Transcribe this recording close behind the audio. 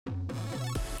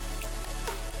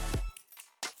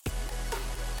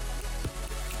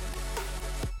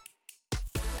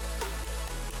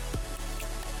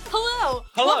Hello.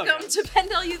 Welcome guys. to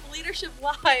Pendel Youth Leadership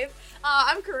Live.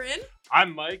 I'm Korinne.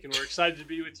 I'm Mike, and we're excited to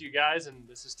be with you guys, and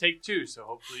this is take 2, so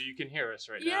hopefully you can hear us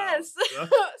right Yes. now.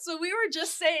 So we were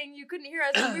just saying you couldn't hear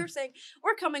us, but we were saying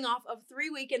we're coming off of 3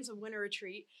 weekends of winter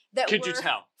retreat that Could were you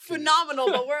tell? phenomenal,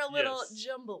 but we're a little Yes.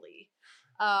 jumbly.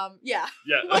 Yeah.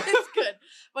 But it's good.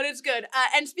 But it's good.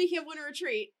 And speaking of winter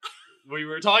retreat, We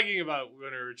were talking about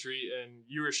winter retreat, and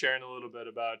you were sharing a little bit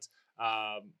about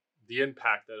the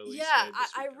impact that Elise made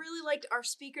this I weekend. really liked our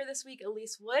speaker this week,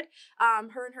 Elise Wood.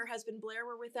 Her and her husband Blair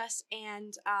were with us,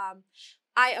 and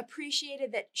I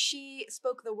appreciated that she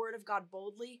spoke the word of God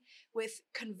boldly with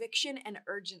conviction and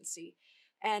urgency.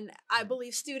 And I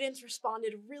believe students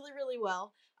responded really, really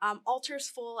well. Altars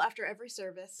full after every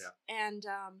service.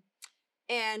 Yeah.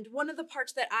 And one of the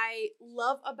parts that I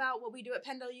love about what we do at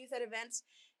Pendel Youth at events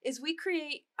is we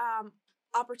create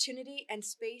opportunity and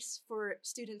space for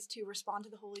students to respond to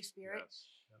the Holy Spirit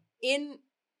in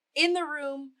the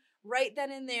room right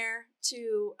then and there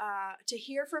to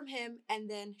hear from Him and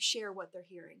then share what they're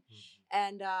hearing.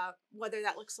 And whether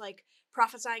that looks like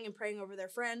prophesying and praying over their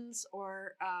friends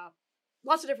or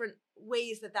lots of different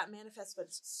ways that manifests, but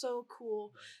it's so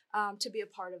cool to be a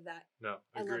part of that. No,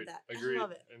 I agreed. love that. Agreed. I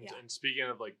love it. And speaking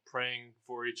of like praying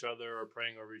for each other or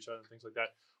praying over each other and things like that,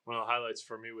 one of the highlights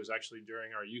for me was actually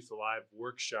during our Youth Alive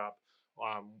workshop,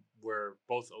 where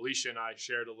both Alicia and I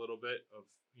shared a little bit of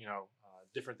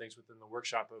different things within the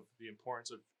workshop of the importance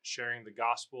of sharing the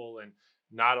gospel and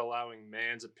not allowing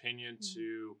man's opinion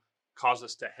to cause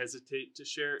us to hesitate to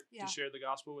share the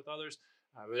gospel with others.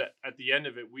 But at the end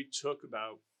of it, we took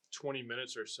about 20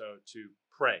 minutes or so to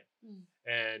pray.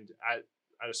 And at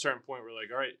a certain point, we're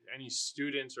like, all right, any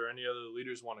students or any other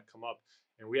leaders want to come up?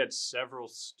 And we had several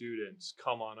students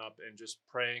come on up and just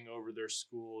praying over their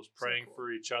schools, praying for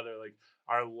each other. Like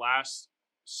our last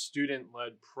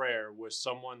student-led prayer was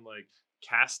someone like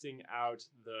casting out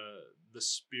the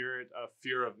spirit of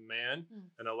fear of man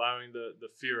and allowing the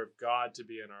fear of God to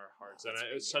be in our hearts. And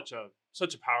it's such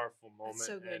a powerful moment. That's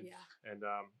so good, and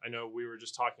I know we were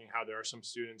just talking how there are some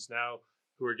students now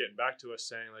who are getting back to us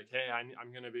saying like, hey,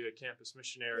 I'm going to be a campus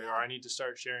missionary or I need to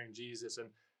start sharing Jesus. And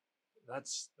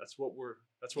that's what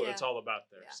it's all about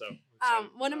there. So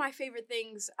one of my favorite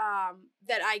things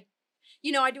that I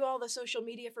do all the social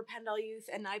media for Pendel Youth,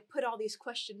 and I put all these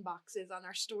question boxes on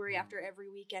our story after every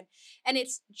weekend. And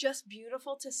it's just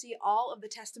beautiful to see all of the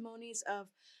testimonies of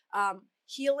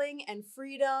healing and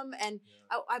freedom. And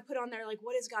I put on there, like,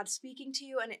 what is God speaking to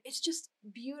you? And it's just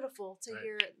beautiful to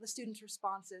hear the students'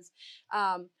 responses.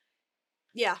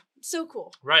 So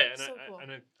cool. Right. And, so cool.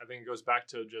 I think it goes back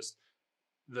to just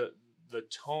the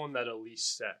tone that Elise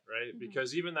set, right?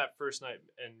 Because even that first night,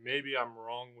 and maybe I'm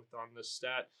wrong on this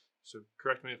stat, so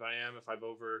correct me if I am, if I've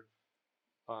over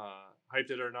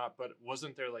hyped it or not, but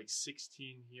wasn't there like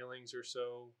 16 healings or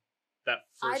so that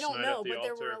first night at the altar? I don't know, but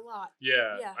there were a lot.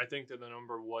 Yeah, I think that the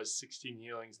number was 16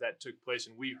 healings that took place,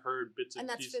 and we heard bits and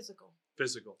pieces. And that's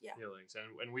physical healings.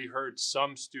 And we heard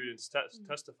some students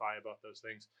testify about those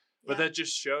things. But that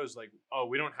just shows, like,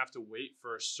 we don't have to wait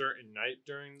for a certain night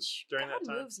during that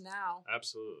time. God moves now.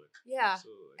 Absolutely. Yeah.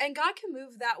 Absolutely. And God can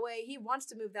move that way. He wants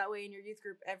to move that way in your youth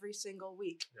group every single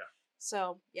week. Yeah.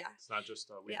 So, It's not just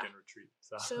a weekend retreat.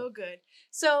 So good.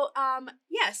 So,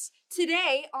 yes,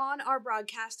 today on our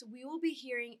broadcast, we will be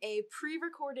hearing a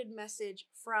pre-recorded message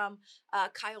from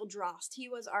Kyle Drost. He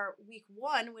was our week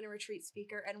 1 winter retreat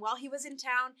speaker. And while he was in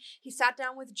town, he sat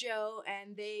down with Joe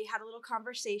and they had a little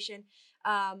conversation.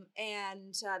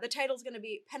 And the title is going to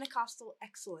be Pentecostal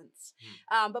Excellence.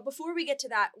 But before we get to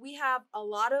that, we have a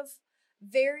lot of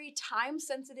very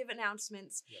time-sensitive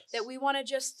announcements that we want to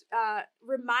just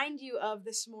remind you of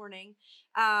this morning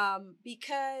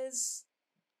because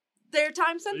they're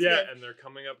time-sensitive. Yeah, and they're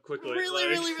coming up quickly.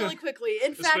 Really quickly.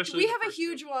 In fact, we have a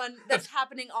huge one that's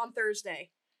happening on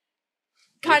Thursday.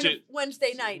 Kind of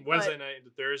Wednesday night. Wednesday night into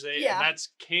Thursday, and that's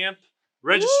camp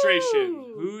registration.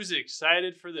 Woo! Who's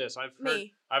excited for this?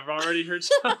 I've already heard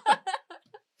some.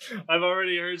 I've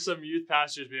already heard some youth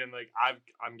pastors being like,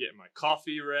 "I'm getting my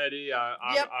coffee ready.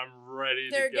 I'm ready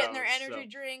to go." They're getting their energy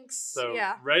drinks. So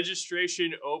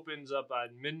registration opens up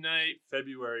on midnight,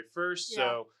 February 1st.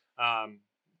 So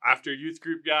after youth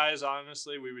group, guys,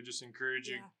 honestly, we would just encourage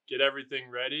you get everything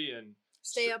ready and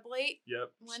stay up late.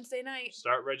 Yep. Wednesday night.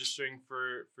 Start registering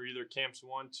for either camps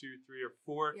 1, 2, 3, or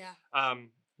 4. Yeah.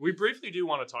 We briefly do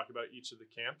want to talk about each of the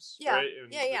camps, right?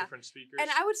 And the different speakers. And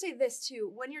I would say this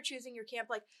too, when you're choosing your camp,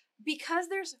 like, because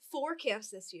there's 4 camps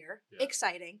this year,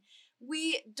 exciting,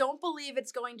 we don't believe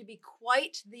it's going to be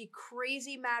quite the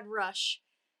crazy mad rush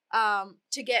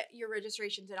to get your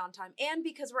registrations in on time, and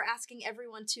because we're asking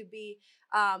everyone to be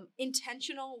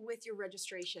intentional with your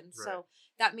registrations. Right. So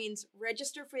that means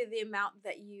register for the amount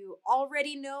that you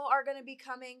already know are going to be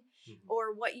coming,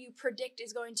 or what you predict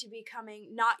is going to be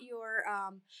coming, not your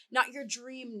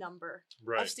dream number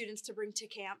Right. of students to bring to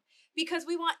camp, because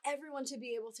we want everyone to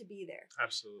be able to be there.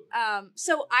 Absolutely.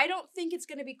 So I don't think it's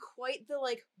going to be quite the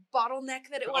like bottleneck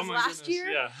that it was last year.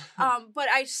 Yeah. But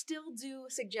I still do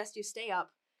suggest you stay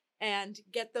up and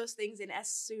get those things in as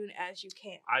soon as you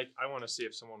can. I want to see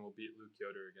if someone will beat Luke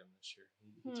Yoder again this year.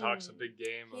 He talks a big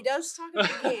game. He does talk a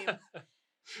big game.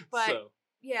 But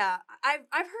yeah,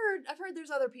 I've heard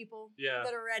there's other people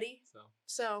that are ready.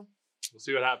 So we'll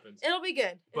see what happens. It'll be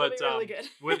good. It'll be really good.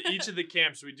 With each of the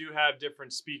camps, we do have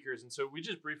different speakers, and so we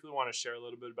just briefly want to share a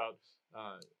little bit about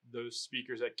those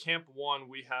speakers. At Camp 1,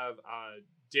 we have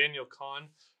Daniel Kahn,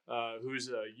 who's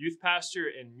a youth pastor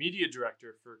and media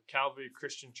director for Calvary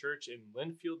Christian Church in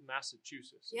Linfield,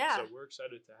 Massachusetts. Yeah. And so we're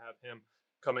excited to have him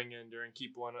coming in during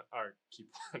Camp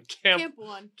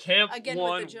 1. Camp Again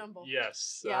 1. With the jumble.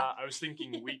 Yes. Yeah. I was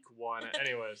thinking week 1.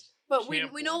 Anyways. But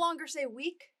we no longer say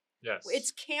week. Yes.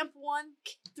 It's Camp 1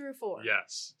 through 4.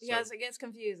 Yes. Because it gets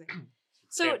confusing.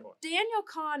 So Daniel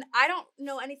Kahn, I don't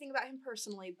know anything about him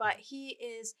personally, but he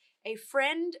is a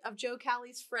friend of Joe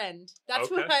Callie's friend. That's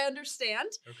what I understand.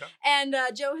 Okay. And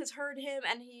Joe has heard him,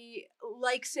 and he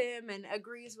likes him and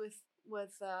agrees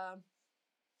with I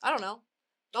don't know.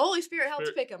 The Holy Spirit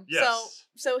helped pick him. Yes.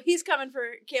 So he's coming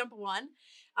for Camp 1,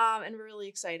 and we're really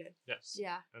excited. Yes.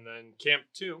 Yeah. And then Camp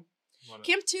 2.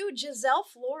 Camp 2, Giselle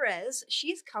Flores,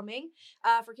 she's coming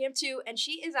for Camp 2, and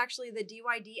she is actually the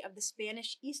DYD of the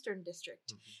Spanish Eastern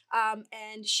District.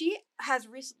 And she has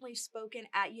recently spoken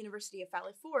at University of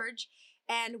Valley Forge,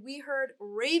 and we heard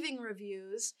raving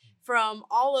reviews from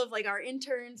all of like our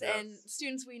interns and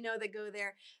students we know that go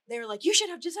there. They were like, you should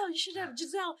have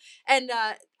Giselle. And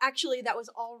actually that was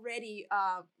already,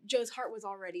 Joe's heart was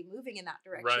already moving in that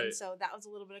direction. Right. So that was a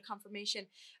little bit of confirmation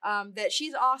that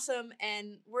she's awesome,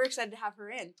 and we're excited to have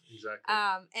her in. Exactly.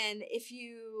 And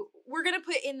we're going to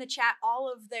put in the chat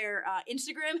all of their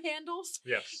Instagram handles.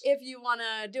 Yes. If you want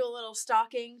to do a little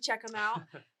stalking, check them out.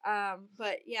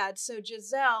 But yeah, so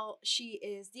Giselle, she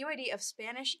is DYD of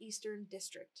Spanish Eastern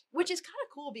District, which is kind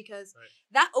of cool because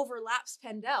that overlaps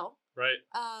Pendel. Right.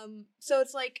 So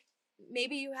it's like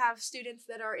maybe you have students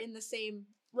that are in the same,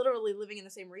 literally living in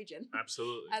the same region.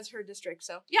 Absolutely. As her district.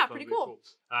 So yeah, pretty cool.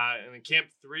 And in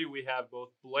Camp 3, we have both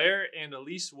Blair and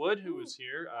Elise Wood, who was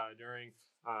here during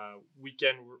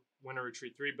weekend Winter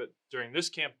Retreat 3. But during this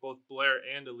camp, both Blair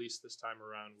and Elise this time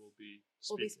around will be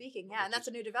speaking. Yeah, and that's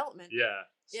a new development. Yeah.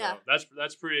 So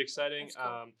that's pretty exciting. That's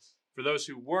cool. For those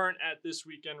who weren't at this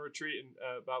weekend retreat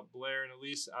about Blair and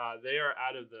Elise, they are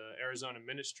out of the Arizona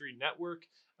Ministry Network.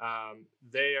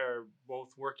 They are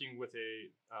both working with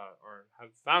or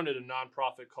have founded a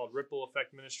nonprofit called Ripple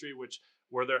Effect Ministry,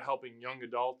 where they're helping young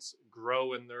adults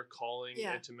grow in their calling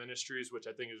into ministries, which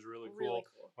I think is really cool.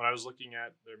 When I was looking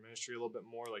at their ministry a little bit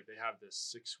more, like they have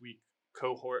this 6-week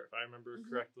cohort, if I remember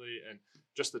correctly, and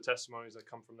just the testimonies that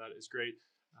come from that is great.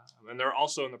 And they're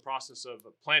also in the process of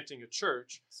planting a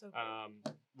church,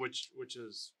 which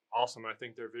is awesome. I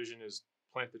think their vision is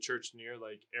plant the church near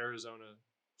like Arizona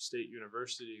State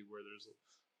University, where there's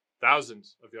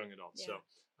thousands of young adults. So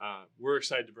we're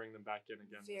excited to bring them back in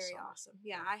again. Very awesome.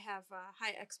 Yeah, I have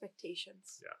high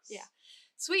expectations. Yes. Yeah.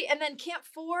 Sweet. And then Camp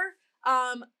 4,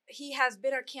 he has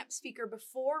been our camp speaker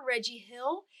before. Reggie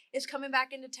Hill is coming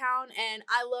back into town, and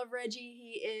I love Reggie.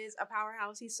 He is a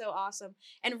powerhouse. He's so awesome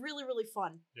and really, really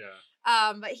fun. Yeah.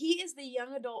 But he is the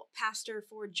young adult pastor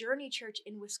for Journey Church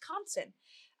in Wisconsin.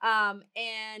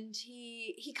 And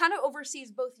he kind of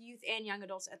oversees both youth and young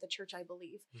adults at the church, I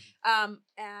believe.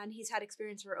 And he's had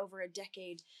experience for over a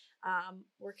decade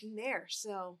working there.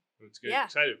 So it's good.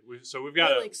 Excited. We've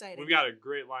got really we've got a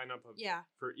great lineup of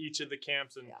for each of the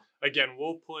camps, and again,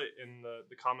 we'll put in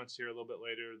the comments here a little bit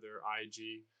later their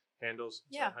IG handles.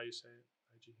 Is that how you say it?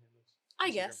 IG handles. I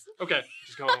guess. Okay,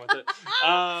 just going with it.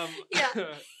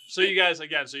 So you guys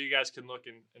can look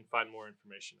and find more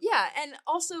information. Yeah, and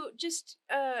also just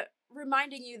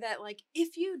reminding you that like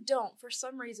if you don't for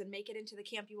some reason make it into the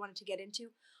camp you wanted to get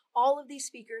into, all of these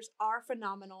speakers are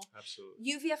phenomenal.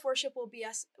 Absolutely. UVF Worship will be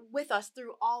with us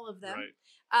through all of them. Right.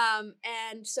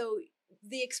 And so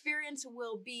the experience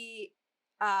will be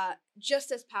just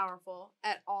as powerful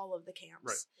at all of the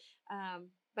camps. Right.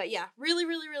 But yeah, really,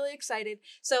 really, really excited.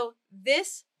 So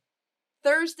this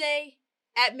Thursday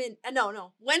at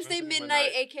Wednesday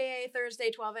midnight, aka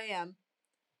Thursday 12 a.m.,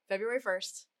 February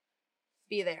 1st,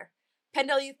 be there.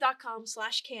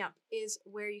 PendleYouth.com/camp is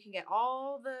where you can get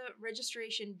all the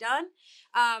registration done.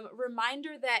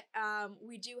 Reminder that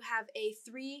we do have a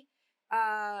three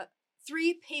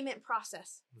payment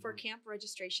process for camp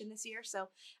registration this year. So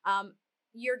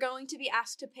you're going to be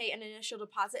asked to pay an initial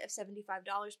deposit of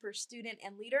 $75 per student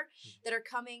and leader that are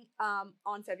coming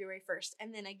on February 1st.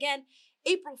 And then again,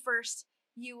 April 1st,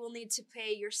 you will need to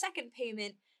pay your second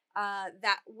payment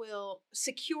that will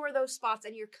secure those spots,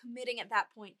 and you're committing at that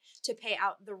point to pay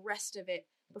out the rest of it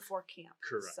before camp.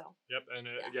 Correct. So, yep. And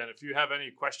again, if you have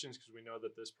any questions, because we know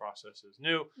that this process is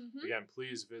new, again,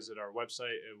 please visit our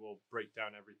website. It will break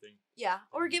down everything. Yeah.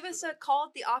 Or give us a call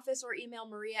at the office or email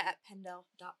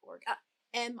maria@pendel.org.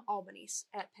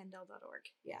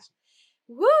 malbanese@pendel.org. Yeah. Awesome.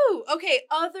 Woo! Okay,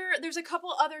 there's a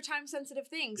couple other time-sensitive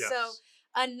things. Yes. So,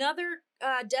 another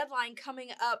deadline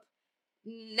coming up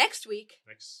next week.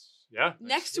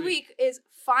 Next week is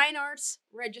fine arts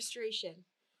registration.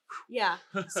 Yeah.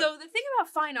 So the thing about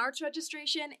fine arts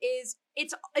registration is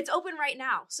it's open right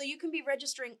now. So you can be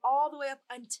registering all the way up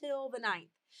until the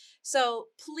 9th. So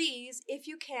please, if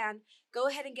you can, go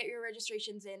ahead and get your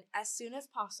registrations in as soon as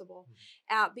possible,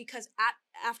 because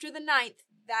after the 9th,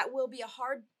 that will be a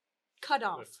hard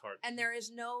cutoff, and there is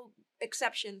no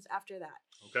exceptions after that.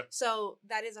 Okay. So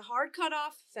that is a hard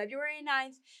cutoff, February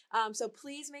 9th. So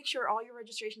please make sure all your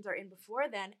registrations are in before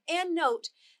then. And note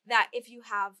that if you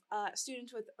have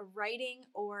students with writing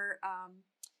or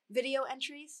video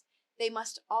entries, they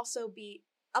must also be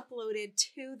uploaded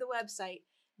to the website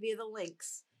via the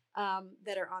links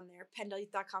that are on there,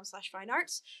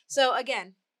 PendleYouth.com/finearts. So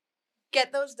again,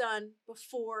 get those done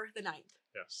before the 9th.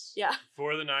 Yes. Yeah.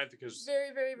 Before the 9th, because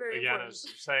very, very, very again, important. I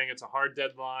was saying it's a hard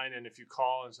deadline, and if you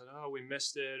call and say, "Oh, we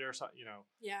missed it," or something,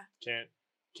 yeah, can't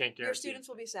guarantee. Your students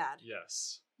will be sad.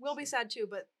 Yes. We'll be sad too,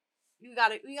 but we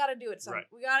gotta do it. Right.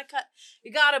 We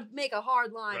gotta make a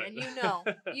hard line, Right. and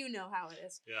you know how it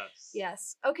is. Yes.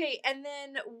 Yes. Okay, and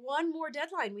then one more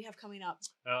deadline we have coming up.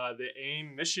 The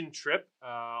AIM mission trip.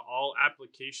 All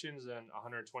applications and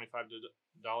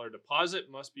 $125 deposit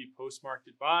must be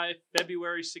postmarked by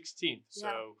February 16th. Yeah.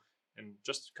 So in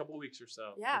just a couple weeks or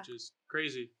so. Yeah. Which is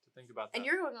crazy to think about that. And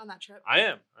you're going on that trip. I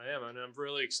am, and I'm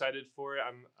really excited for it.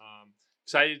 I'm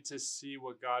excited to see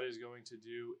what God is going to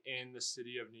do in the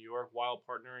city of New York while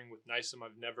partnering with NYSUM.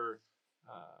 I've never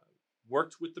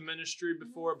worked with the ministry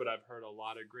before, but I've heard a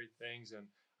lot of great things, and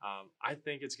I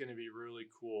think it's going to be really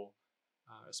cool,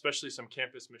 especially some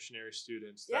campus missionary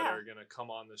students that are going to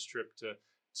come on this trip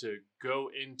to go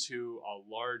into a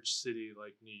large city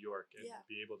like New York and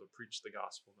be able to preach the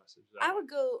gospel message. I would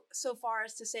go so far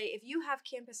as to say, if you have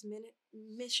campus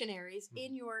missionaries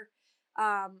in your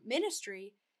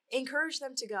ministry, encourage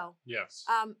them to go. Yes.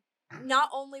 Not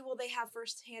only will they have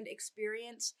firsthand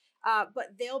experience,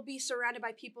 but they'll be surrounded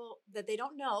by people that they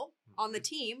don't know on the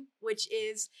team, which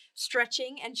is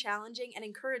stretching and challenging and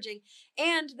encouraging.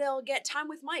 And they'll get time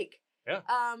with Mike. Yeah.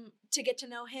 To get to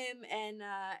know him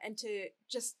and to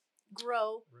just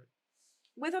grow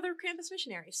with other campus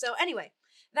missionaries. So anyway,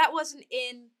 that wasn't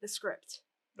in the script,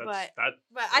 but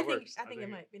I think it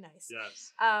might be nice.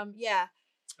 Yes. Yeah.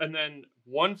 And then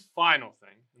one final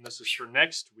thing, and this is for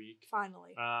next week.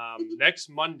 Finally. Next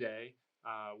Monday,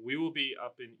 we will be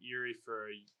up in Erie for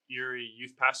a Erie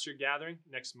youth pastor gathering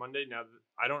next Monday. Now,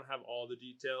 I don't have all the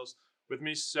details with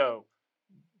me, so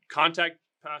contact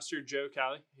Pastor Joe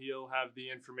Callie. He'll have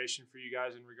the information for you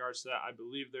guys in regards to that. I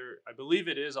believe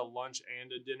it is a lunch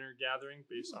and a dinner gathering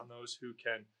based on those who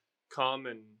can come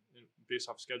and based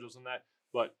off schedules and that.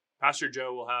 But Pastor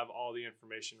Joe will have all the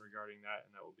information regarding that,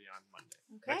 and that will be on Monday.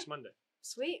 Okay. Next Monday.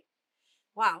 Sweet.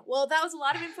 Wow. Well, that was a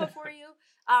lot of info for you.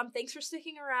 Thanks for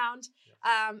sticking around.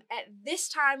 At this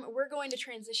time, we're going to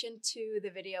transition to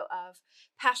the video of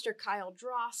Pastor Kyle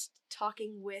Drost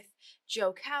talking with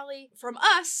Joe Callie. From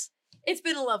us, it's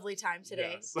been a lovely time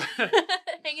today. Yes.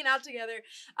 Hanging out together.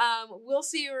 We'll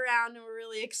see you around, and we're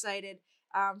really excited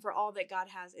for all that God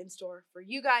has in store for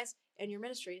you guys and your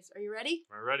ministries. Are you ready?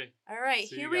 We're ready. All right,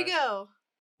 here we go.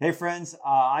 Hey friends,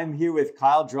 I'm here with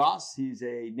Kyle Drost. He's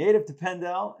a native to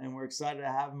Pendel, and we're excited to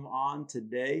have him on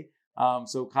today.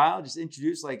 So Kyle, just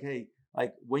introduce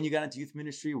when you got into youth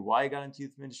ministry, why you got into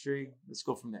youth ministry. Let's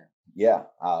go from there. Yeah,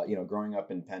 growing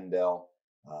up in Pendel,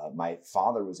 my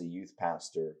father was a youth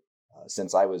pastor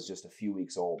since I was just a few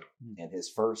weeks old, and his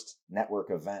first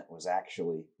network event was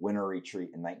actually Winter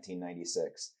Retreat in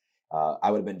 1996.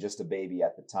 I would have been just a baby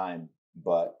at the time,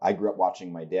 but I grew up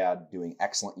watching my dad doing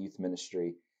excellent youth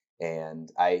ministry.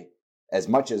 And as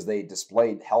much as they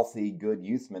displayed healthy, good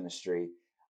youth ministry,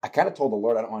 I kind of told the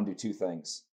Lord, I don't want to do two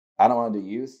things. I don't want to do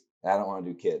youth, and I don't want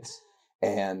to do kids.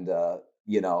 And,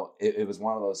 it was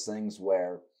one of those things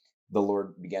where the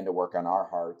Lord began to work on our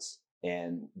hearts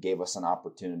and gave us an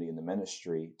opportunity in the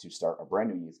ministry to start a brand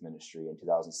new youth ministry in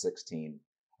 2016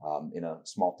 in a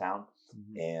small town.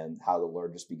 And how the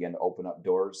Lord just began to open up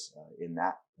doors in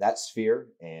that sphere,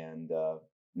 and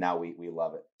now we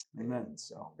love it. Amen. And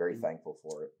so very thankful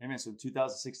for it. Amen. So in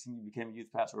 2016, you became a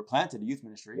youth pastor, or planted a youth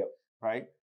ministry. Yep. Right.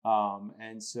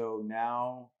 And so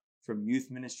now from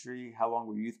youth ministry, how long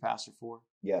were you youth pastor for?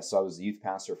 Yeah, so I was the youth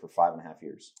pastor for 5.5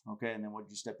 years. Okay, and then what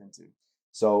did you step into?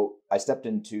 So I stepped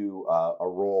into a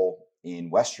role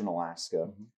in Western Alaska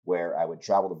where I would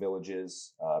travel to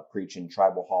villages, preach in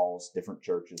tribal halls, different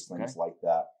churches, things like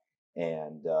that.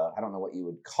 And I don't know what you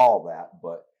would call that,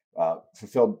 but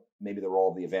fulfilled maybe the role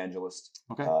of the evangelist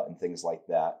and things like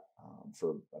that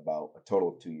for about a total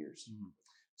of 2 years.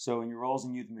 So in your roles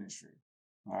in youth ministry,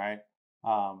 all right,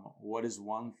 what is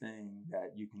one thing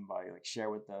that you can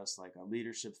share with us, like a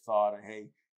leadership thought,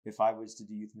 hey, if I was to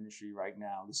do youth ministry right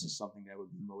now, this is something that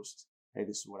would be most, hey,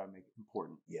 this is what I make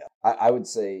important. Yeah, I would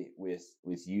say with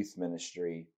youth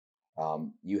ministry,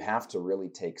 you have to really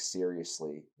take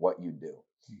seriously what you do.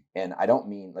 And I don't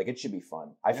mean it should be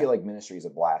fun. I feel like ministry is a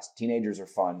blast. Teenagers are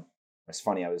fun. It's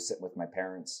funny. I was sitting with my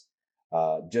parents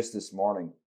just this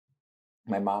morning.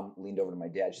 My mom leaned over to my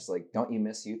dad. She's like, "Don't you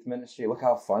miss youth ministry? Look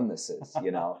how fun this is."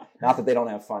 Not that they don't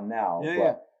have fun now,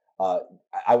 but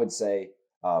I would say,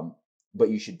 but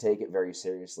you should take it very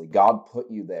seriously. God put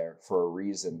you there for a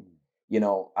reason.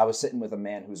 I was sitting with a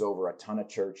man who's over a ton of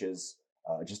churches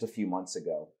just a few months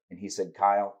ago, and he said,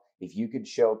 "Kyle, if you could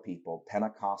show people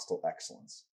Pentecostal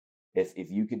excellence, if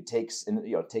you could take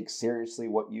seriously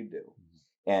what you do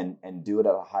and do it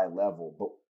at a high level, but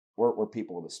we're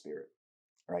people of the Spirit,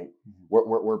 right?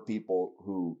 We're people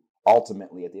who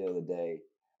ultimately, at the end of the day,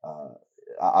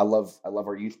 I love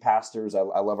our youth pastors. I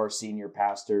love our senior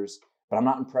pastors, but I'm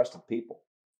not impressed with people.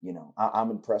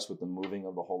 I'm impressed with the moving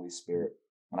of the Holy Spirit.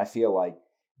 And I feel like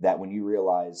that when you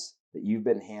realize that you've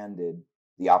been handed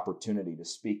the opportunity to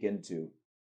speak into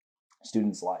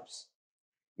students' lives.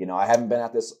 I haven't been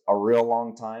at this a real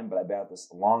long time, but I've been at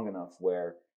this long enough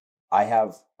where I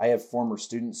have former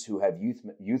students who have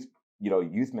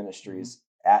youth ministries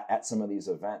at some of these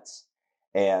events,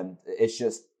 and it's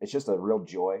just a real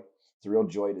joy. It's a real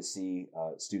joy to see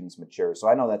students mature. So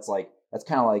I know that's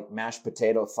kind of like mashed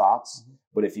potato thoughts,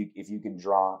 but if you can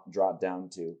draw it down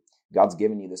to God's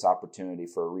given you this opportunity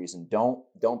for a reason.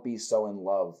 Don't be so in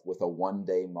love with a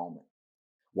one-day moment.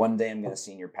 One day I'm going to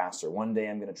senior pastor. One day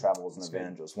I'm going to travel as an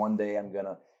evangelist. One day I'm going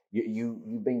to,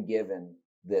 you've been given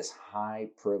this high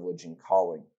privilege and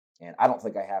calling. And I don't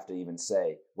think I have to even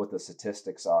say what the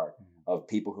statistics are of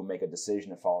people who make a decision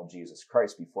to follow Jesus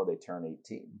Christ before they turn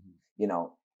 18.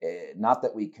 Not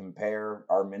that we compare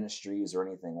our ministries or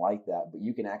anything like that, but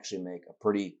you can actually make a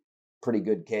pretty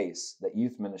good case that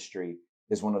youth ministry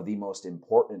is one of the most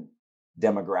important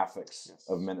demographics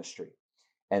of ministry.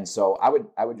 And so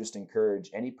I would just encourage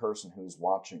any person who's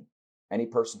watching, any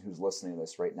person who's listening to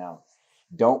this right now,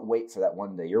 don't wait for that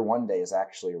one day. Your one day is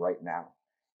actually right now,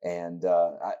 and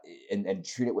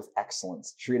treat it with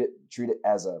excellence. Treat it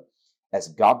as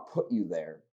God put you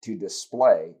there to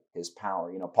display His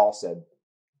power. Paul said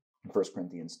in 1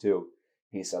 Corinthians 2,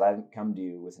 he said, "I didn't come to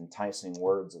you with enticing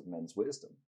words of men's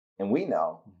wisdom." And we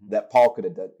know that Paul could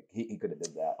have done. He could have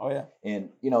did that. Oh yeah.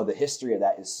 And the history of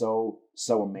that is so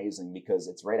amazing because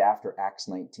it's right after Acts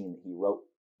 19 that he wrote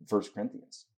 1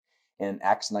 Corinthians. And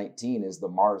Acts 19 is the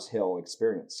Mars Hill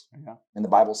experience. Yeah. And the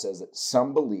Bible says that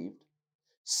some believed,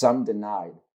 some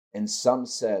denied, and some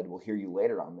said, "We'll hear you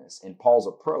later on this." And Paul's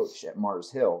approach at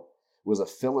Mars Hill was a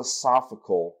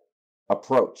philosophical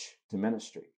approach to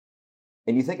ministry.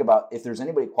 And you think about if there's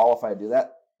anybody qualified to do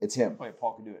that, it's him. Oh, yeah,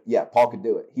 Paul could do it. Yeah, Paul could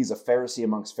do it. He's a Pharisee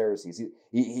amongst Pharisees.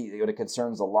 He when it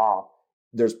concerns the law,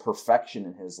 there's perfection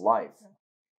in his life.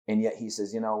 And yet he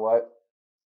says, "You know what?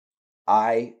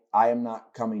 I am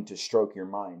not coming to stroke your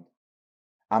mind.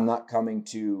 I'm not coming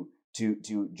to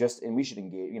just," and we should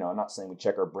engage, I'm not saying we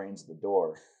check our brains at the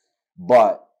door,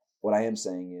 but what I am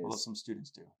saying is, well, some students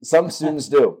do. Some students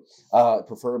do,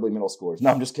 preferably middle schoolers.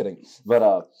 No, I'm just kidding.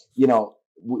 But,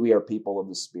 we are people of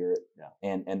the Spirit.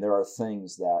 And there are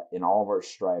things that in all of our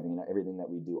striving and everything that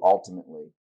we do,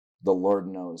 ultimately, the Lord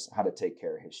knows how to take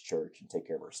care of His church and take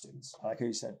care of our students. Like how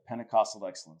you said, Pentecostal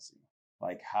excellency.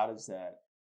 How does that,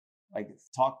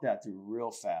 talk that through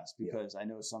real fast, because I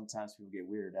know sometimes people get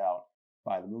weirded out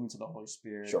by the movement of the Holy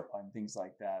Spirit and things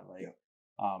like that.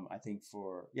 I think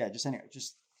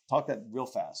just talk that real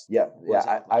fast. Yeah.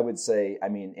 I would say,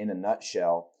 in a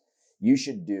nutshell, you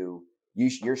should do,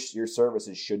 your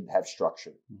services should have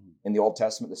structure. In the Old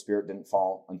Testament, the Spirit didn't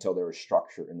fall until there was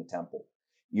structure in the temple.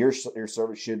 your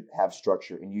service should have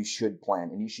structure, and you should plan,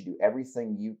 and you should do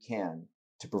everything you can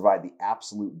to provide the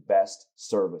absolute best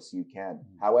service you can.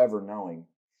 However, knowing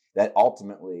that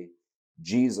ultimately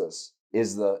Jesus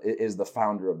is the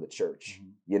founder of the church,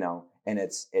 and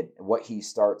what he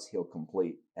starts, he'll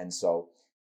complete. And so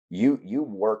you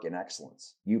work in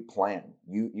excellence. You plan.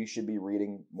 You should be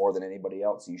reading more than anybody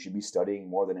else. You should be studying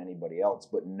more than anybody else,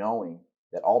 but knowing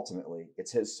that ultimately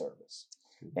it's his service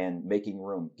and making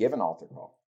room. Give an altar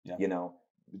call.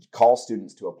 Call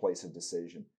students to a place of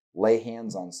decision. Lay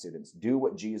hands on students. Do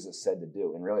what Jesus said to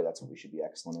do. And really, that's what we should be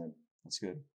excellent in. That's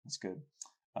good.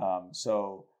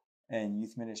 So, and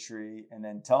youth ministry, and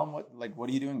then tell them what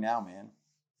are you doing now, man?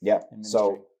 Yeah.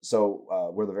 So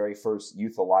we're the very first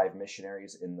Youth Alive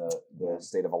missionaries in the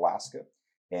state of Alaska.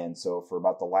 And so for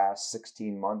about the last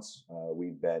 16 months,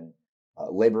 we've been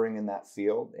laboring in that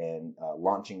field and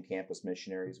launching campus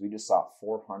missionaries. We just saw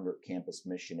 400 campus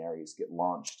missionaries get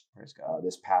launched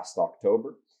this past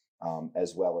October,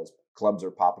 as well as clubs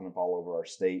are popping up all over our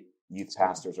state. Youth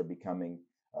pastors are becoming,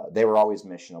 they were always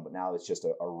missional, but now it's just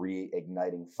a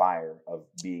reigniting fire of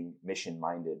being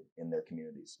mission-minded in their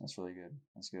communities. That's really good.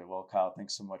 That's good. Well, Kyle,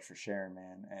 thanks so much for sharing,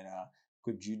 man. And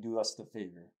could you do us the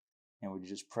favor, and would you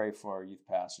just pray for our youth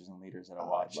pastors and leaders that are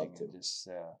watching, and just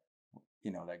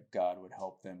that God would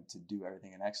help them to do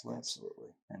everything in excellence,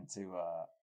 absolutely, and to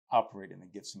operate in the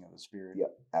gifting of the Spirit.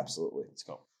 Yep, absolutely. Let's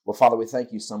go. Well, Father, we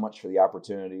thank you so much for the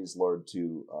opportunities, Lord,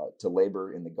 to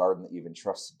labor in the garden that you've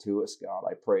entrusted to us, God.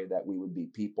 I pray that we would be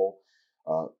people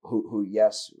who,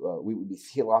 we would be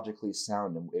theologically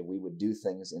sound, and we would do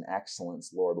things in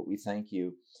excellence, Lord. But we thank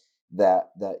you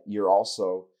that you're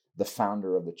also the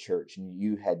founder of the church, and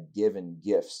you had given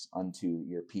gifts unto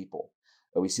your people.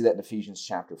 We see that in Ephesians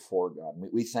chapter 4, God.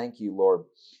 We thank you, Lord,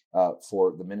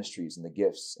 for the ministries and the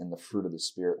gifts and the fruit of the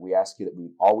Spirit. We ask you that we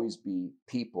would always be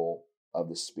people of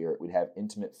the Spirit. We'd have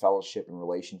intimate fellowship and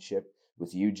relationship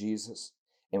with you, Jesus,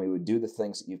 and we would do the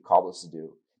things that you've called us to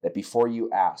do, that before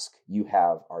you ask, you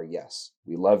have our yes.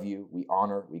 We love you, we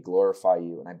honor, we glorify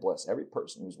you, and I bless every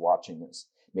person who's watching this.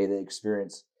 May they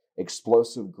experience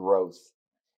explosive growth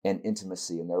and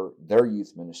intimacy in their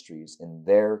youth ministries, in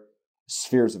their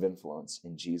spheres of influence,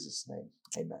 in Jesus' name.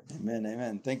 Amen.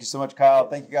 Amen. Thank you so much, Kyle.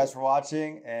 Thank you guys for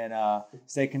watching, and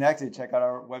stay connected. Check out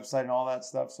our website and all that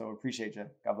stuff. So appreciate you.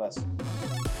 God bless.